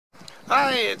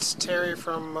Hi, it's Terry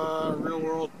from Real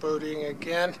World Boating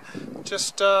again.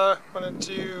 Just wanted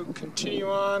to continue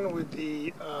on with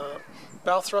the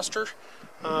bow thruster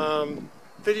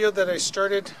video that I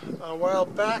started a while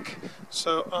back.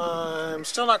 So I'm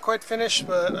still not quite finished,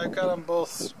 but I got them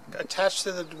both attached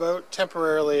to the boat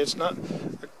temporarily. It's not,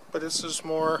 but this is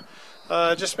more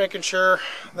just making sure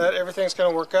that everything's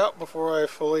going to work out before I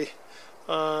fully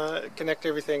connect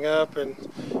everything up, and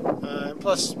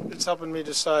plus it's helping me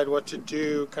decide what to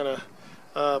do, kind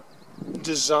of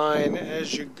design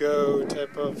as you go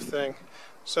type of thing.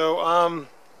 So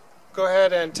go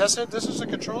ahead and test it. This is a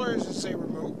controller. This is a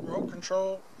remote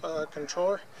control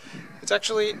controller. It's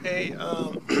actually a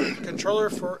controller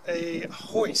for a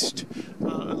hoist,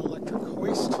 an electric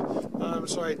hoist.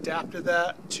 So I adapted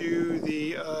that to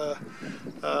the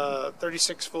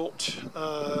 36 volt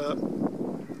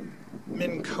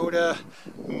Minn Kota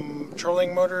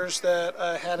trolling motors that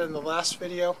I had in the last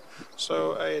video.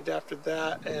 So I adapted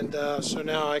that, and so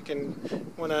now I can,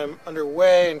 when I'm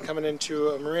underway and coming into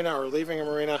a marina or leaving a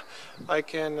marina, I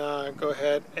can go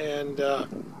ahead and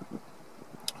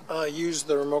use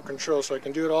the remote control, so I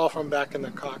can do it all from back in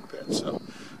the cockpit. So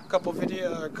a couple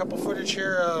footage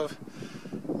here of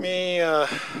me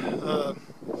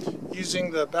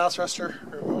using the bow thruster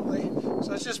remotely.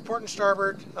 So it's just port and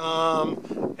starboard,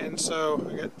 and so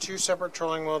I got two separate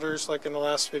trolling motors like in the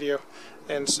last video,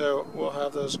 and so we'll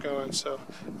have those going. So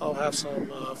I'll have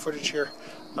some footage here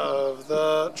of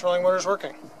the trolling motors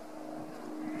working.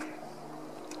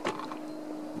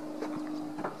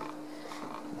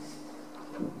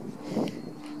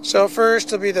 So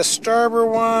first will be the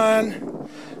starboard one,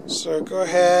 so go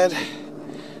ahead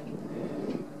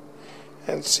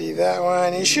and see that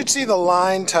one. You should see the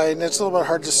line tighten. It's a little bit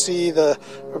hard to see the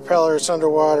propeller, it's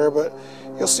underwater, but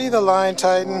you'll see the line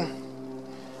tighten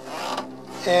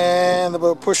and the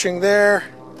boat pushing there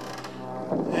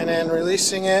and then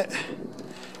releasing it,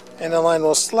 and the line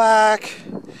will slack,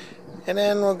 and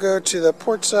then we'll go to the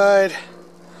port side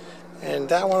and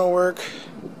that one will work.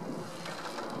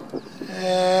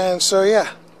 And so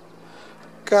yeah,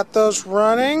 got those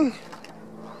running.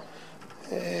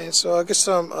 And so I'll get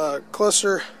some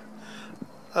closer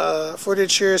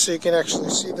footage here so you can actually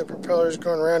see the propellers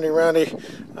going roundy.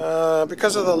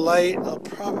 Because of the light, I'll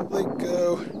probably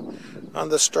go on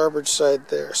the starboard side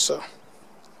there. So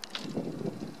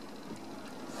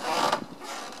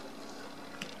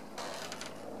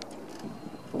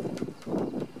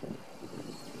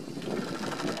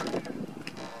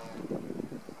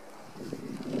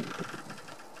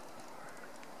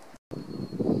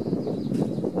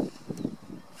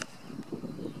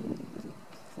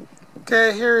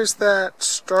okay, here's that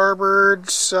starboard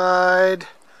side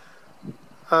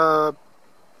bow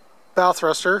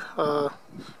thruster,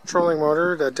 trolling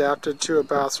motor adapted to a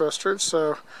bow thruster,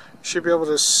 so you should be able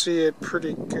to see it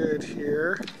pretty good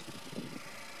here.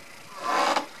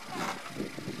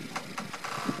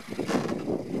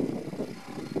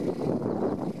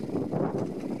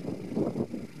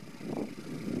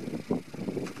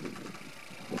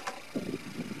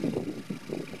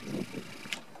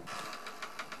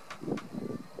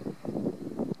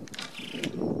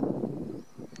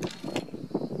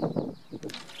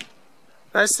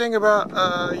 Nice thing about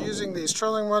using these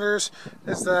trolling motors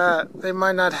is that they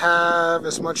might not have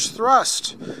as much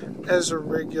thrust as a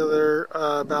regular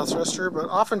bow thruster, but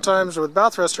oftentimes with bow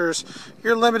thrusters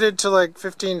you're limited to like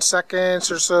 15 seconds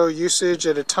or so usage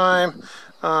at a time,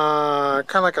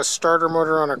 kind of like a starter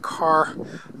motor on a car,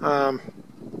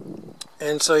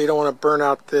 and so you don't want to burn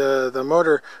out the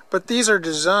motor. But these are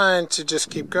designed to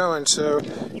just keep going, so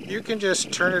you can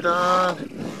just turn it on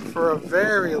for a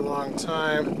very long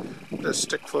time. The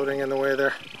stick floating in the way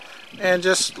there, and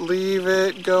just leave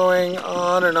it going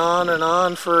on and on and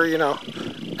on for, you know,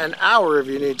 an hour if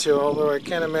you need to, although I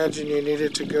can't imagine you need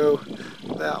it to go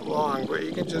that long, but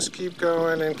you can just keep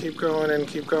going and keep going and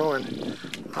keep going,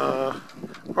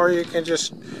 or you can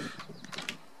just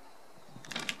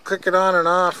click it on and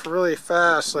off really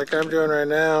fast like I'm doing right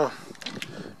now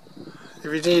if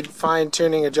you need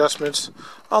fine-tuning adjustments,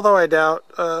 although I doubt.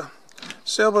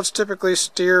 Sailboats typically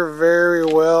steer very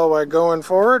well by going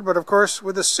forward, but of course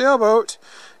with a sailboat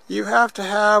you have to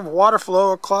have water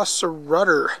flow across the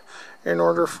rudder in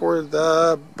order for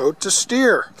the boat to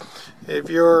steer. If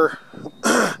you're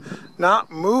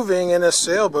not moving in a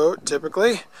sailboat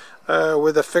typically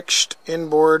with a fixed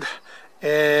inboard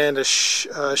and a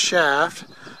shaft,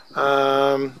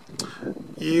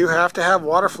 you have to have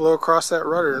water flow across that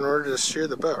rudder in order to steer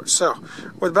the boat. So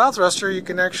with bow thruster you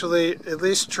can actually at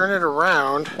least turn it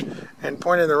around and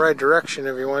point in the right direction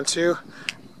if you want to,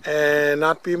 and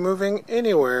not be moving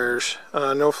anywhere.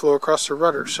 No flow across the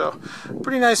rudder. So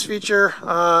pretty nice feature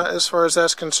as far as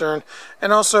that's concerned.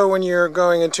 And also when you're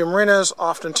going into marinas,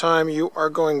 oftentimes you are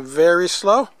going very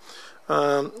slow.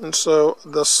 And so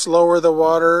the slower the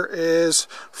water is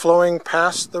flowing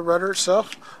past the rudder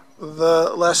itself,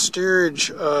 the less steerage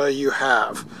you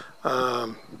have.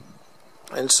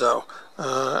 And so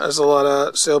as a lot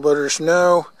of sailboaters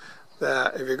know,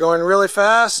 that if you're going really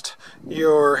fast,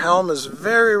 your helm is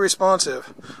very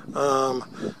responsive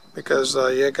because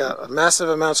you got massive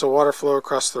amounts of water flow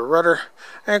across the rudder,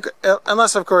 and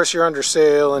unless of course you're under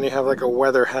sail and you have like a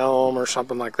weather helm or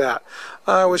something like that,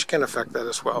 which can affect that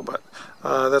as well, but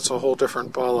that's a whole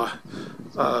different ball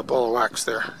of wax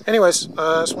there. Anyways,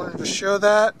 I just wanted to show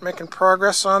that, making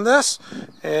progress on this,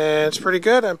 and it's pretty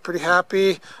good. I'm pretty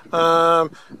happy.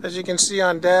 As you can see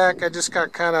on deck, I just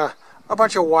got kind of a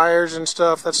bunch of wires and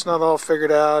stuff that's not all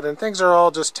figured out, and things are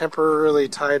all just temporarily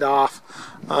tied off.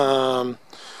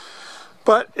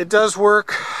 But it does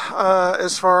work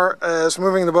as far as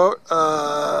moving the boat.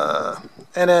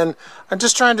 And then I'm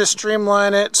just trying to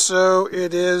streamline it so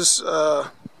it is going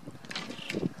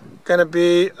to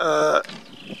be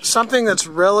something that's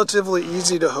relatively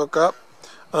easy to hook up.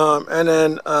 And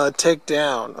then take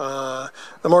down.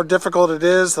 The more difficult it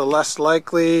is, the less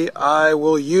likely I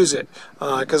will use it.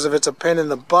 Because if it's a pain in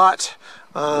the butt,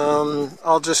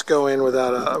 I'll just go in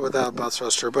without a bow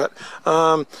thruster. But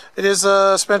it is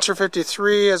a Spencer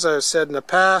 53, as I've said in the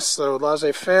past. So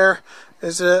Laissez-Faire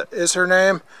is her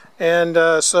name, and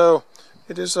so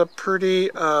it is a pretty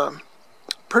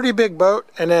big boat.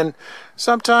 And then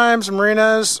sometimes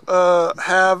marinas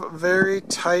have very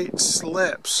tight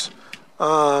slips.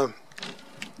 And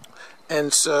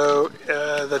so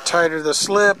the tighter the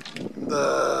slip,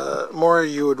 the more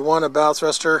you would want a bow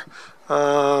thruster.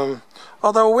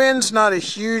 Although wind's not a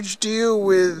huge deal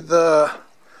with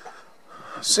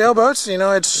sailboats, you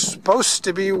know, it's supposed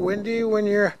to be windy when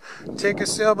you take a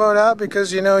sailboat out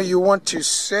because, you know, you want to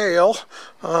sail.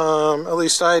 At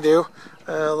least I do.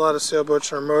 A lot of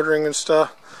sailboats are motoring and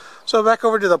stuff. So back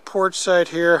over to the port side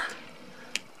here.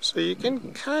 So you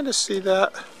can kind of see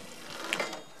that.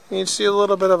 You can see a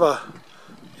little bit of a,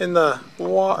 in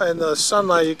the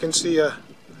sunlight, you can see a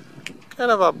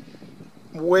kind of a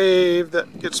wave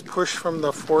that gets pushed from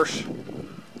the force.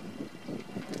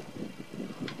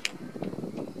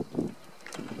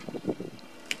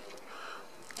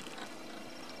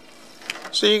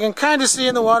 So you can kind of see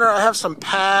in the water, I have some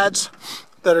pads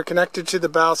that are connected to the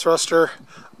bow thruster.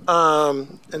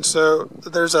 And so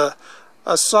there's a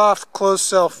soft closed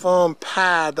cell foam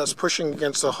pad that's pushing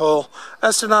against the hull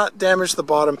as to not damage the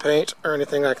bottom paint or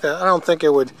anything like that. I don't think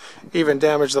it would even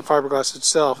damage the fiberglass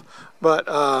itself, but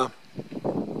I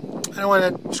don't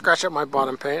want to scratch up my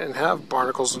bottom paint and have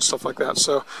barnacles and stuff like that.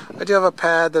 So I do have a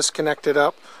pad that's connected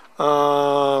up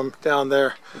down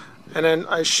there, and then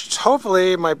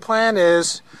hopefully my plan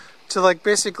is to like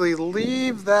basically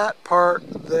leave that part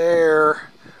there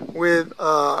with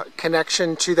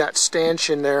connection to that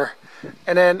stanchion there.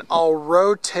 And then I'll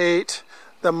rotate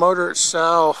the motor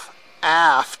itself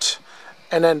aft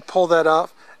and then pull that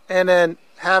up and then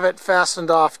have it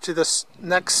fastened off to this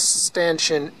next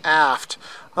stanchion aft.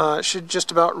 It should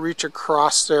just about reach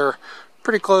across there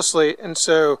pretty closely, and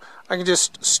so I can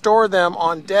just store them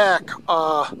on deck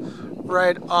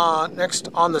right next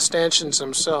on the stanchions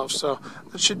themselves. So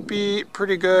it should be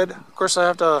pretty good. Of course I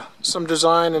have some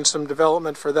design and some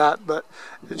development for that, but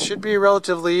it should be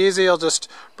relatively easy. I'll just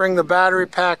bring the battery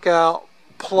pack out,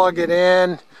 plug it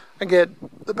in. I get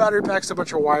the battery pack's a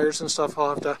bunch of wires and stuff.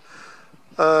 I'll have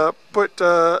to put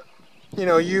you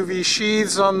know, UV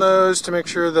sheaths on those to make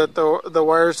sure that the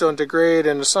wires don't degrade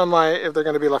in the sunlight if they're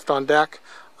going to be left on deck.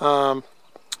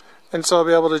 And so I'll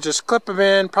be able to just clip them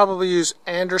in, probably use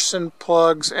Anderson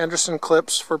plugs, Anderson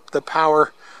clips for the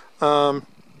power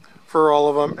for all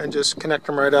of them, and just connect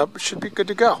them right up. It should be good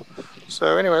to go.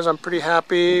 So anyways, I'm pretty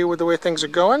happy with the way things are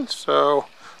going. So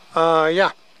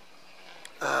yeah,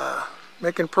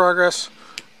 making progress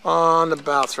on the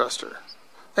bow thruster.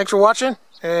 Thanks for watching,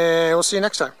 and we'll see you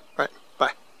next time.